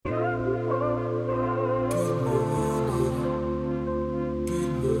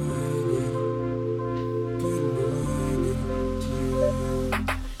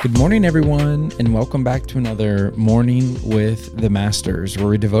Good morning, everyone, and welcome back to another Morning with the Masters, where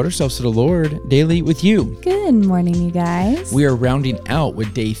we devote ourselves to the Lord daily with you. Good morning, you guys. We are rounding out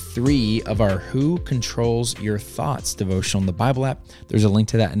with day 3 of our Who Controls Your Thoughts devotional in the Bible app. There's a link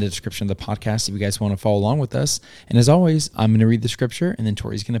to that in the description of the podcast if you guys want to follow along with us. And as always, I'm going to read the scripture, and then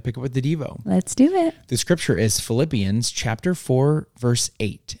Tori's going to pick up with the Devo. Let's do it. The scripture is Philippians chapter 4, verse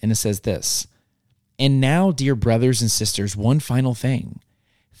 8, and it says this, "And now, dear brothers and sisters, one final thing.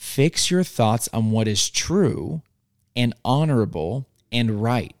 Fix your thoughts on what is true and honorable and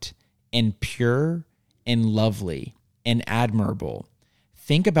right and pure and lovely and admirable.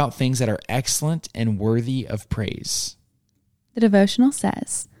 Think about things that are excellent and worthy of praise." The devotional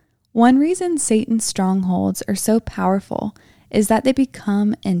says, one reason Satan's strongholds are so powerful is that they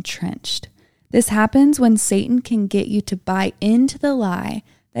become entrenched. This happens when Satan can get you to buy into the lie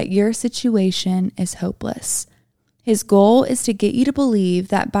that your situation is hopeless. His goal is to get you to believe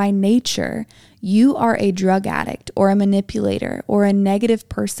that by nature, you are a drug addict or a manipulator or a negative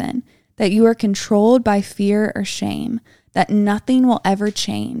person, that you are controlled by fear or shame, that nothing will ever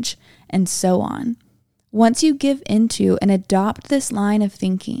change, and so on. Once you give into and adopt this line of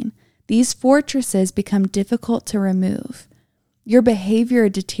thinking, these fortresses become difficult to remove. Your behavior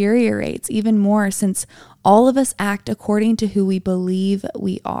deteriorates even more since all of us act according to who we believe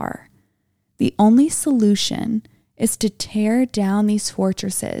we are. The only solution is to tear down these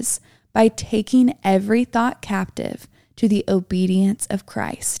fortresses by taking every thought captive to the obedience of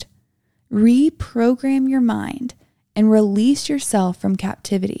Christ. Reprogram your mind and release yourself from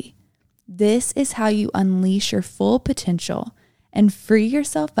captivity. This is how you unleash your full potential and free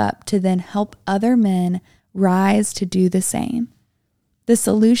yourself up to then help other men rise to do the same. The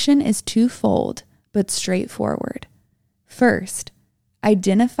solution is twofold, but straightforward. First,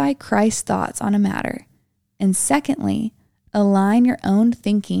 identify Christ's thoughts on a matter. And secondly, align your own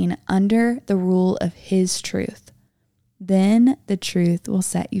thinking under the rule of His truth. Then the truth will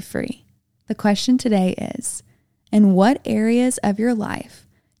set you free. The question today is, in what areas of your life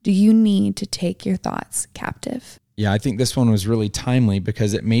do you need to take your thoughts captive? Yeah, I think this one was really timely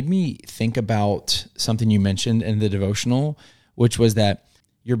because it made me think about something you mentioned in the devotional, which was that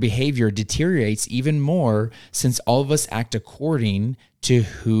your behavior deteriorates even more since all of us act according to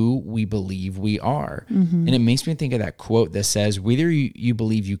who we believe we are. Mm-hmm. And it makes me think of that quote that says, whether you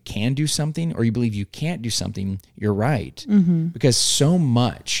believe you can do something or you believe you can't do something, you're right. Mm-hmm. Because so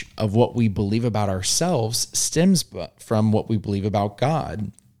much of what we believe about ourselves stems from what we believe about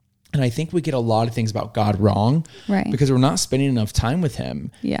God. And I think we get a lot of things about God wrong, right? Because we're not spending enough time with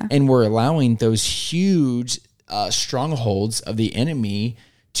Him. Yeah. And we're allowing those huge strongholds of the enemy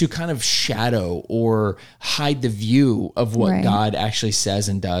to kind of shadow or hide the view of what right. God actually says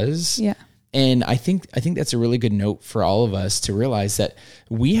and does. Yeah. And I think that's a really good note for all of us to realize that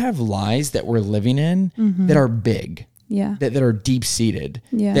we have lies that we're living in mm-hmm. that are big. Yeah. That are deep-seated,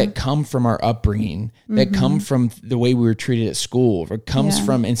 yeah. that come from our upbringing, mm-hmm. that come from the way we were treated at school, or comes yeah.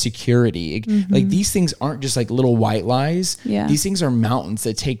 from insecurity. Mm-hmm. Like these things aren't just like little white lies. Yeah. These things are mountains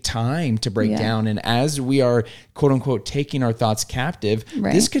that take time to break yeah. down. And as we are, quote unquote, taking our thoughts captive,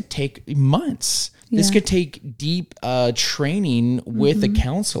 right. this could take months. This yeah. could take deep training with mm-hmm. a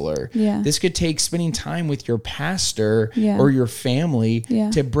counselor. Yeah. This could take spending time with your pastor yeah. or your family yeah.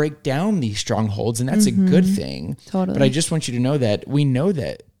 to break down these strongholds. And that's mm-hmm. a good thing. Totally. But I just want you to know that we know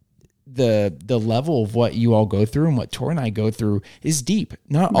that the level of what you all go through and what Tor and I go through is deep.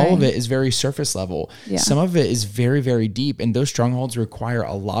 Not right. all of it is very surface level. Yeah. Some of it is very, very deep. And those strongholds require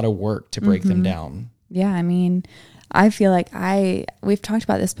a lot of work to break mm-hmm. them down. Yeah. I mean, I feel like we've talked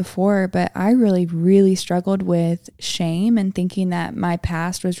about this before, but I really, really struggled with shame and thinking that my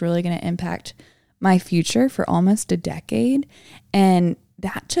past was really going to impact my future for almost a decade. And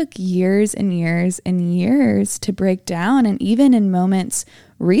that took years and years and years to break down. And even in moments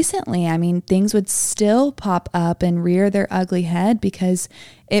recently, I mean, things would still pop up and rear their ugly head because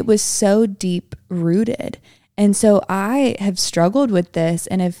it was so deep rooted. And so I have struggled with this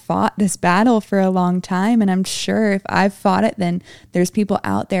and have fought this battle for a long time. And I'm sure if I've fought it, then there's people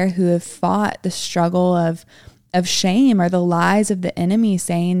out there who have fought the struggle of shame or the lies of the enemy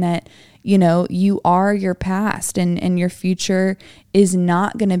saying that, you know, you are your past and your future is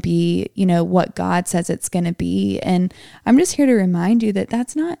not going to be, you know, what God says it's going to be. And I'm just here to remind you that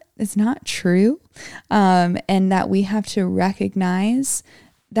it's not true. And that we have to recognize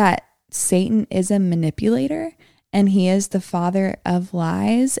that Satan is a manipulator and he is the father of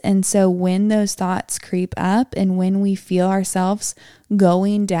lies. And so when those thoughts creep up and when we feel ourselves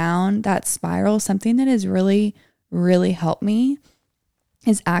going down that spiral, something that has really, really helped me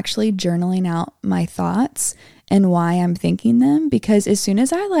is actually journaling out my thoughts and why I'm thinking them, because as soon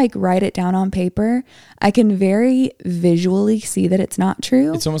as I like write it down on paper, I can very visually see that it's not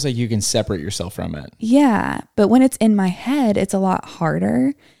true. It's almost like you can separate yourself from it. Yeah. But when it's in my head, it's a lot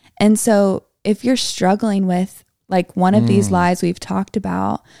harder. And so if you're struggling with like one of these lies we've talked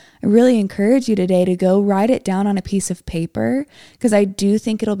about, I really encourage you today to go write it down on a piece of paper, because I do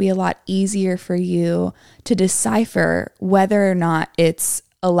think it'll be a lot easier for you to decipher whether or not it's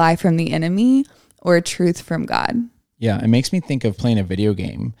a lie from the enemy or a truth from God. Yeah, it makes me think of playing a video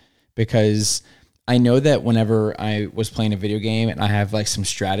game, because I know that whenever I was playing a video game and I have like some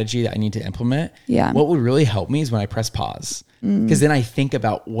strategy that I need to implement, what would really help me is when I press pause, because then I think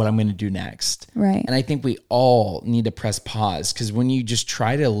about what I'm going to do next. Right. And I think we all need to press pause, because when you just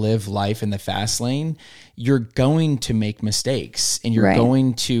try to live life in the fast lane, you're going to make mistakes and you're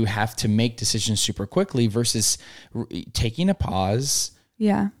going to have to make decisions super quickly versus taking a pause.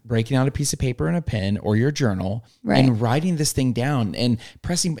 Yeah. Breaking out a piece of paper and a pen or your journal and writing this thing down and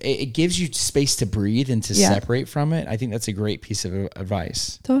pressing, it gives you space to breathe and to separate from it. I think that's a great piece of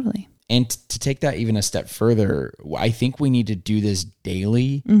advice. Totally. And to take that even a step further, I think we need to do this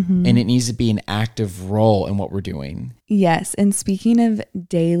daily, and it needs to be an active role in what we're doing. Yes. And speaking of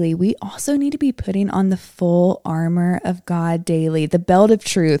daily, we also need to be putting on the full armor of God daily, the belt of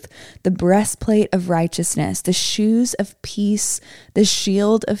truth, the breastplate of righteousness, the shoes of peace, the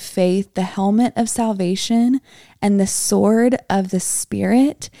shield of faith, the helmet of salvation, and the sword of the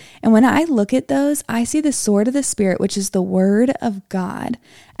Spirit. And when I look at those, I see the sword of the Spirit, which is the word of God,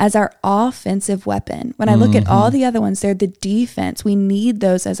 as our offensive weapon. When I look at all the other ones, they're the defense. We need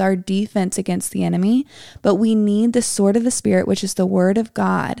those as our defense against the enemy, but we need the sword of the Spirit, which is the word of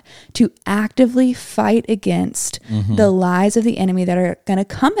God, to actively fight against the lies of the enemy that are going to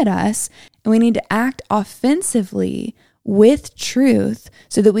come at us. And we need to act offensively with truth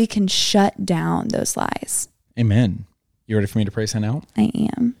so that we can shut down those lies. Amen. You ready for me to pray sign out? I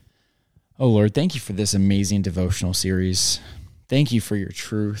am. Oh Lord, thank you for this amazing devotional series. Thank you for your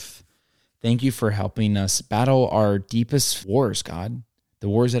truth. Thank you for helping us battle our deepest wars, God, the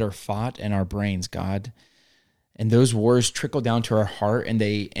wars that are fought in our brains, God. And those wars trickle down to our heart, and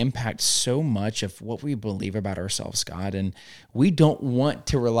they impact so much of what we believe about ourselves, God. And we don't want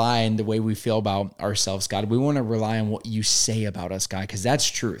to rely on the way we feel about ourselves, God. We want to rely on what you say about us, God, because that's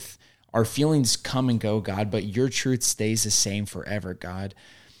truth. Our feelings come and go, God, but your truth stays the same forever, God.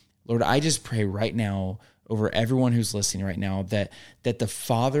 Lord, I just pray right now over everyone who's listening right now that the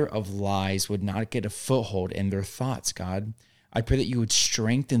father of lies would not get a foothold in their thoughts, God. I pray that you would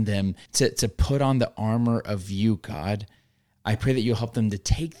strengthen them to put on the armor of you, God. I pray that you'll help them to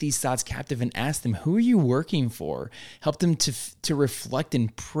take these thoughts captive and ask them, who are you working for? Help them to reflect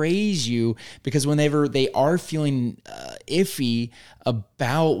and praise you, because whenever they are feeling iffy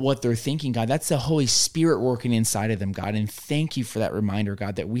about what they're thinking, God, that's the Holy Spirit working inside of them, God. And thank you for that reminder,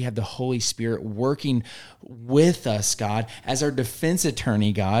 God, that we have the Holy Spirit working with us, God, as our defense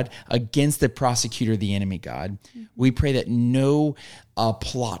attorney, God, against the prosecutor of the enemy, God. We pray that no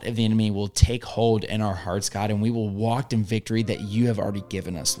plot of the enemy will take hold in our hearts, God, and we will walk in victory that you have already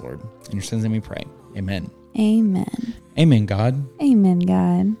given us, Lord. In your son's name we pray. Amen. Amen. Amen, God. Amen,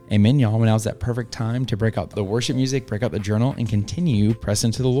 God. Amen, y'all. When now's that perfect time to break out the worship music, break out the journal, and continue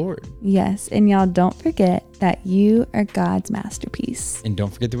pressing to the Lord. Yes, and y'all don't forget that you are God's masterpiece. And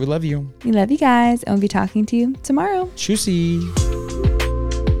don't forget that we love you. We love you guys, and we'll be talking to you tomorrow. Tschüssi.